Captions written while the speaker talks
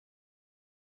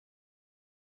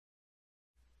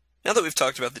Now that we've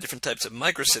talked about the different types of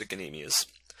microcytic anemias,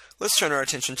 let's turn our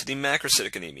attention to the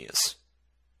macrocytic anemias,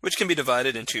 which can be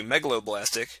divided into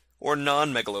megaloblastic or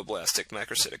non-megaloblastic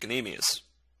macrocytic anemias.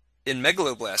 In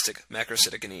megaloblastic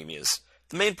macrocytic anemias,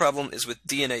 the main problem is with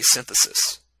DNA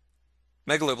synthesis.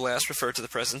 Megaloblasts refer to the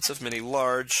presence of many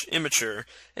large, immature,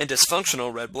 and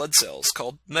dysfunctional red blood cells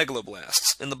called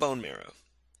megaloblasts in the bone marrow.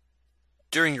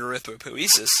 During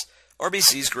erythropoiesis,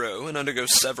 RBCs grow and undergo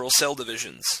several cell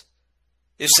divisions.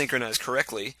 If synchronized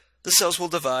correctly, the cells will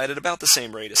divide at about the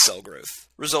same rate as cell growth,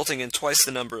 resulting in twice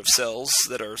the number of cells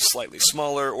that are slightly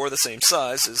smaller or the same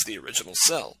size as the original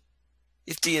cell.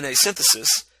 If DNA synthesis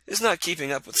is not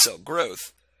keeping up with cell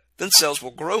growth, then cells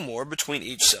will grow more between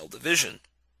each cell division.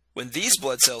 When these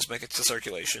blood cells make it to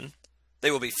circulation, they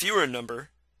will be fewer in number,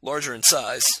 larger in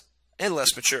size, and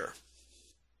less mature.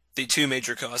 The two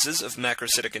major causes of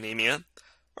macrocytic anemia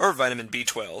are vitamin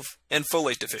B12 and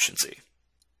folate deficiency.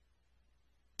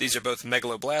 These are both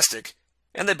megaloblastic,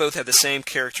 and they both have the same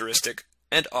characteristic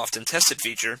and often tested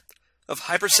feature of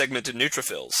hypersegmented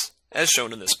neutrophils, as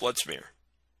shown in this blood smear.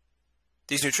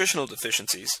 These nutritional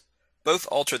deficiencies both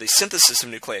alter the synthesis of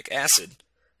nucleic acid,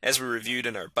 as we reviewed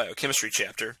in our biochemistry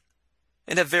chapter,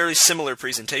 and have very similar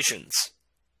presentations: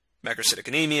 macrocytic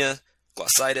anemia,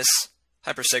 glossitis,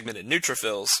 hypersegmented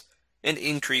neutrophils, and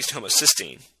increased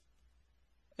homocysteine.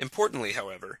 Importantly,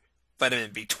 however, vitamin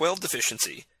B12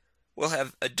 deficiency will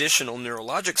have additional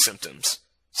neurologic symptoms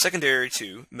secondary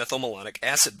to methylmalonic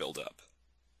acid buildup.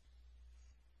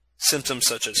 Symptoms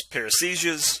such as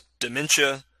paresthesias,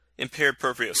 dementia, impaired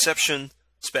proprioception,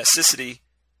 spasticity,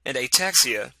 and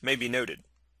ataxia may be noted.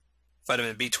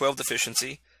 Vitamin B12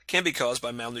 deficiency can be caused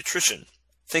by malnutrition.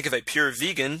 Think of a pure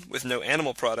vegan with no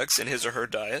animal products in his or her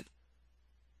diet,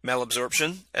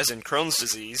 malabsorption, as in Crohn's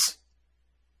disease,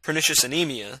 pernicious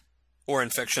anemia, or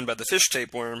infection by the fish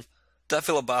tapeworm,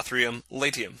 Diphyllobothrium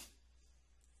latium.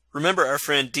 Remember our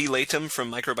friend D. latum from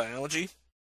microbiology?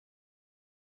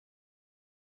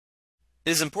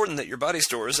 It is important that your body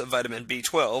stores of vitamin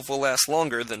B12 will last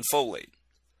longer than folate.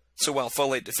 So while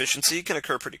folate deficiency can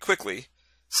occur pretty quickly,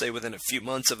 say within a few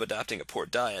months of adopting a poor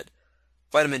diet,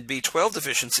 vitamin B12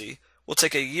 deficiency will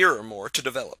take a year or more to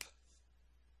develop.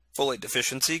 Folate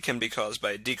deficiency can be caused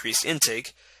by a decreased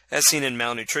intake, as seen in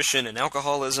malnutrition and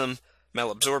alcoholism,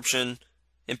 malabsorption,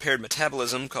 impaired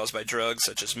metabolism caused by drugs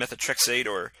such as methotrexate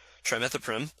or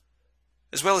trimethoprim,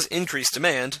 as well as increased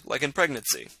demand, like in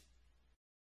pregnancy.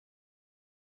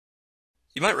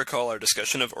 You might recall our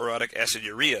discussion of orotic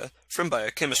aciduria from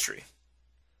biochemistry.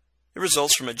 It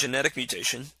results from a genetic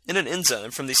mutation in an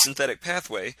enzyme from the synthetic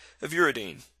pathway of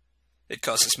uridine. It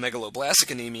causes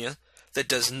megaloblastic anemia that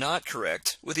does not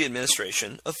correct with the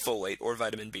administration of folate or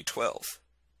vitamin B12.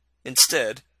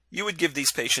 Instead, you would give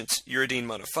these patients uridine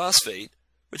monophosphate,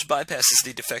 which bypasses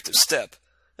the defective step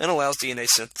and allows DNA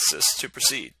synthesis to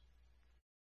proceed.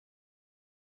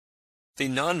 The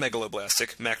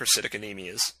non-megaloblastic macrocytic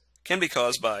anemias can be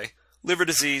caused by liver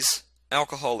disease,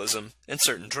 alcoholism, and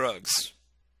certain drugs.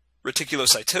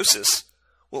 Reticulocytosis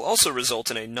will also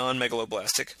result in a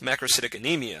non-megaloblastic macrocytic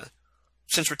anemia,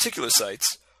 since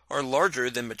reticulocytes are larger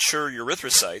than mature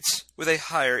erythrocytes with a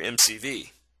higher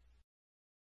MCV.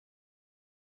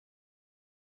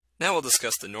 Now we'll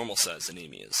discuss the normal-sized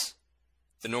anemias.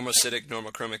 The normocytic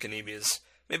normochromic anemias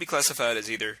may be classified as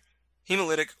either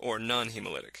hemolytic or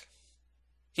non-hemolytic.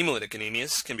 Hemolytic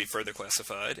anemias can be further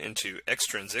classified into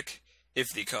extrinsic, if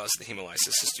the cause of the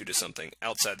hemolysis is due to something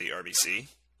outside the RBC,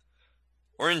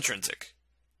 or intrinsic,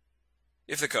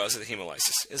 if the cause of the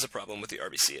hemolysis is a problem with the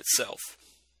RBC itself.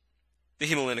 The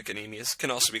hemolytic anemias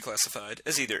can also be classified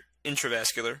as either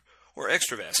intravascular or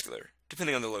extravascular,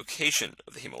 depending on the location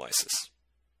of the hemolysis.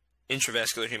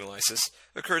 Intravascular hemolysis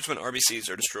occurs when RBCs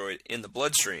are destroyed in the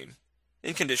bloodstream,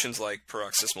 in conditions like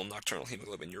paroxysmal nocturnal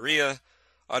hemoglobinuria,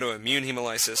 autoimmune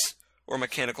hemolysis, or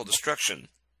mechanical destruction,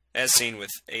 as seen with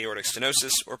aortic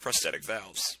stenosis or prosthetic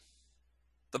valves.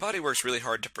 The body works really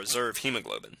hard to preserve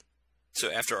hemoglobin, so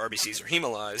after RBCs are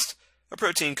hemolyzed, a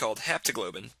protein called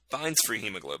haptoglobin binds free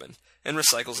hemoglobin and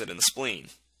recycles it in the spleen.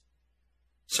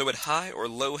 So would high or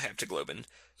low haptoglobin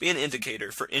be an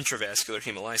indicator for intravascular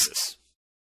hemolysis?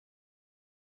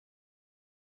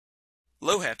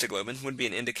 Low haptoglobin would be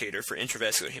an indicator for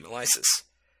intravascular hemolysis,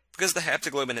 because the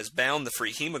haptoglobin has bound the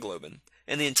free hemoglobin,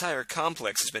 and the entire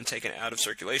complex has been taken out of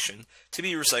circulation to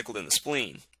be recycled in the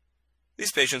spleen.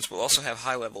 These patients will also have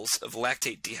high levels of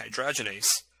lactate dehydrogenase,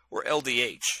 or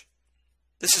LDH.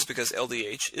 This is because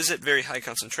LDH is at very high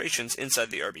concentrations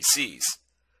inside the RBCs,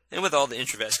 and with all the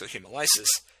intravascular hemolysis,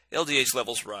 LDH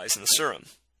levels rise in the serum.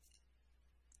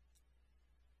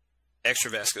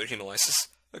 Extravascular hemolysis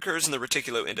occurs in the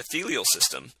reticuloendothelial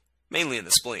system, mainly in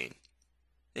the spleen.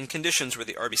 In conditions where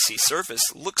the RBC surface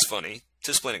looks funny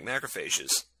to splenic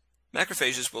macrophages,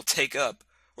 macrophages will take up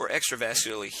or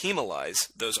extravascularly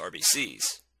hemolyze those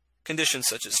RBCs. Conditions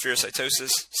such as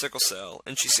spherocytosis, sickle cell,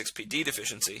 and G6PD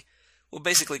deficiency will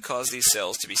basically cause these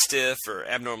cells to be stiff or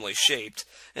abnormally shaped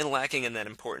and lacking in that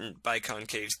important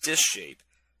biconcave disc shape,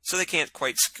 so they can't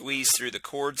quite squeeze through the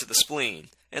cords of the spleen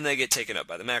and they get taken up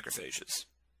by the macrophages.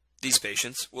 These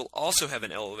patients will also have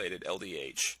an elevated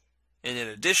LDH, and in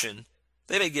addition,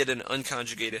 they may get an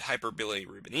unconjugated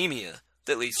hyperbilirubinemia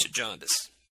that leads to jaundice.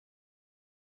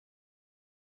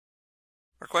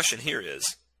 Our question here is,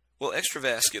 will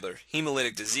extravascular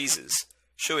hemolytic diseases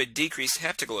show a decreased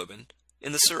haptoglobin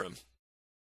in the serum?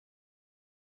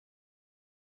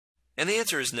 And the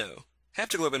answer is no.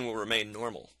 Haptoglobin will remain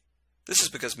normal. This is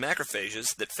because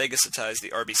macrophages that phagocytize the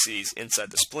RBCs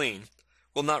inside the spleen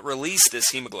will not release this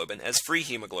hemoglobin as free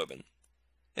hemoglobin.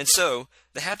 And so,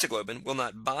 the haptoglobin will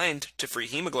not bind to free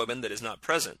hemoglobin that is not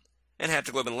present, and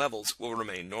haptoglobin levels will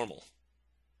remain normal.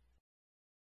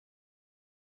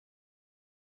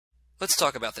 Let's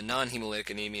talk about the non-hemolytic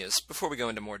anemias before we go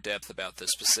into more depth about the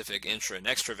specific intra- and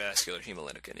extravascular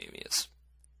hemolytic anemias.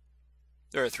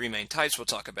 There are three main types we'll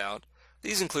talk about.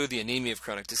 These include the anemia of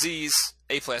chronic disease,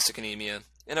 aplastic anemia,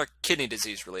 and our kidney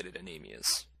disease-related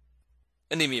anemias.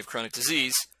 Anemia of chronic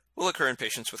disease will occur in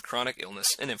patients with chronic illness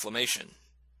and inflammation.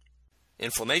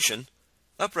 Inflammation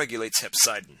upregulates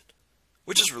hepcidin,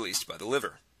 which is released by the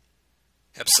liver.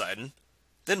 Hepcidin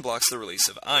then blocks the release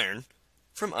of iron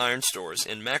from iron stores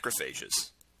in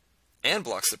macrophages, and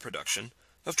blocks the production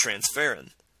of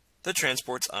transferrin that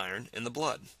transports iron in the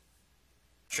blood.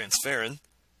 Transferrin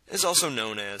is also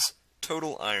known as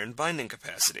total iron binding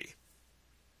capacity.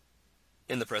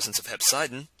 In the presence of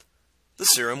hepcidin, the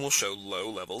serum will show low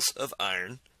levels of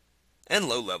iron and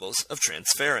low levels of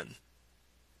transferrin.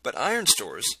 But iron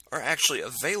stores are actually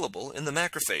available in the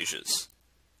macrophages.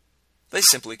 They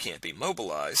simply can't be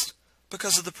mobilized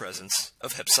because of the presence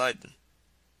of hepcidin.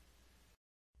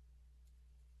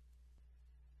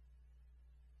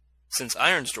 Since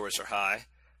iron stores are high,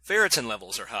 ferritin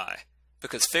levels are high,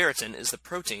 because ferritin is the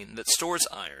protein that stores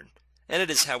iron, and it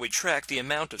is how we track the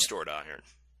amount of stored iron.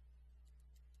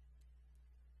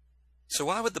 So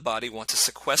why would the body want to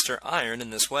sequester iron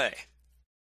in this way?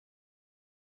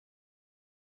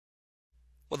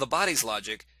 Well, the body's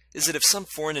logic is that if some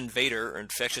foreign invader or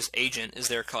infectious agent is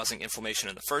there causing inflammation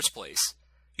in the first place,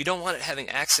 you don't want it having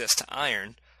access to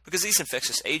iron because these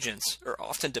infectious agents are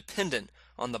often dependent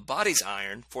on the body's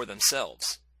iron for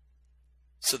themselves.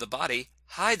 So the body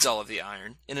hides all of the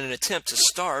iron in an attempt to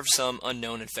starve some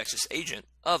unknown infectious agent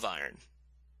of iron.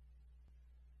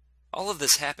 All of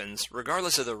this happens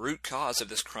regardless of the root cause of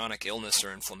this chronic illness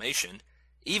or inflammation,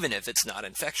 even if it's not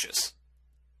infectious.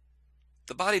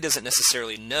 The body doesn't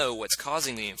necessarily know what's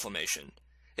causing the inflammation.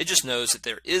 It just knows that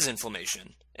there is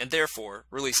inflammation, and therefore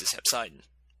releases hepcidin.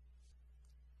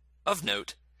 Of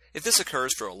note, if this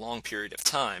occurs for a long period of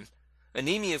time,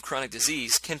 anemia of chronic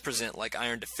disease can present like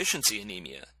iron deficiency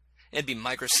anemia and be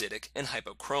macrocytic and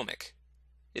hypochromic.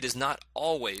 It is not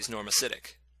always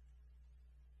normocytic.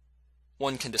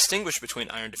 One can distinguish between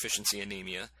iron deficiency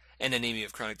anemia and anemia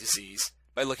of chronic disease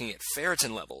by looking at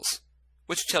ferritin levels,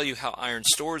 which tell you how iron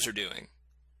stores are doing.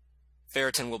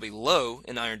 Ferritin will be low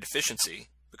in iron deficiency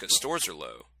because stores are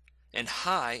low, and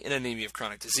high in anemia of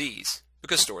chronic disease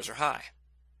because stores are high.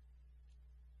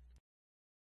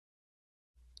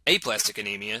 Aplastic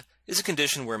anemia is a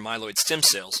condition where myeloid stem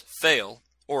cells fail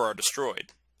or are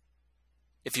destroyed.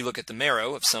 If you look at the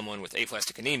marrow of someone with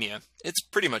aplastic anemia, it's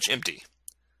pretty much empty.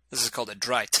 This is called a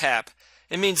dry tap.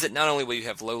 It means that not only will you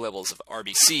have low levels of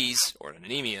RBCs, or an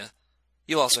anemia,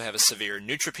 you'll also have a severe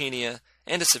neutropenia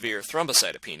and a severe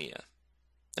thrombocytopenia.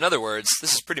 In other words,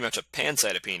 this is pretty much a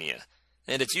pancytopenia,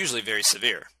 and it's usually very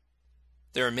severe.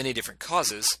 There are many different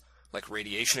causes, like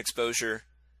radiation exposure,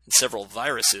 and several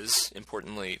viruses,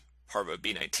 importantly parvo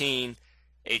B19,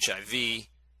 HIV,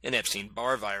 and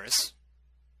Epstein-Barr virus,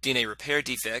 DNA repair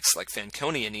defects like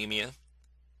Fanconi anemia,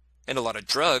 and a lot of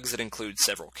drugs that include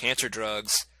several cancer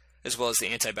drugs, as well as the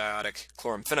antibiotic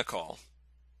chloramphenicol.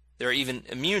 There are even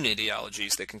immune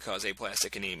etiologies that can cause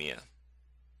aplastic anemia.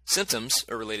 Symptoms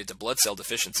are related to blood cell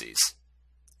deficiencies.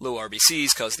 Low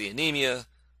RBCs cause the anemia,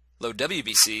 low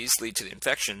WBCs lead to the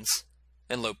infections,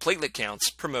 and low platelet counts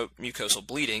promote mucosal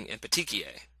bleeding and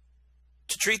petechiae.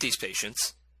 To treat these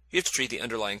patients, you have to treat the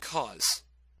underlying cause,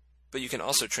 but you can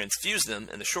also transfuse them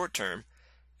in the short term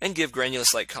and give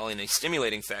granulocyte colony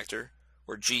stimulating factor,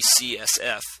 or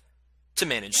GCSF, to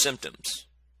manage symptoms.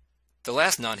 The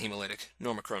last non-hemolytic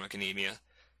normochromic anemia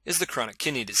is the chronic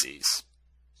kidney disease.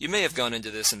 You may have gone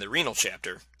into this in the renal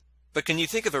chapter, But can you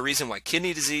think of a reason why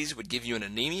kidney disease would give you an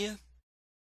anemia?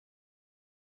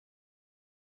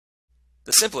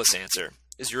 The simplest answer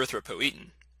is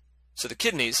erythropoietin. So the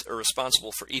kidneys are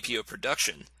responsible for EPO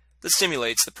production that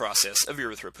stimulates the process of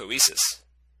erythropoiesis.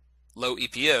 Low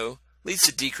EPO leads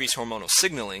to decreased hormonal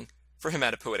signaling for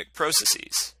hematopoietic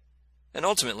processes, and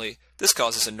ultimately this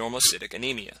causes a normocytic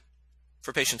anemia.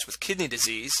 For patients with kidney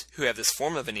disease who have this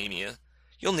form of anemia,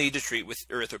 you'll need to treat with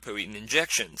erythropoietin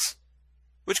injections,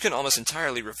 which can almost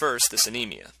entirely reverse this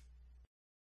anemia.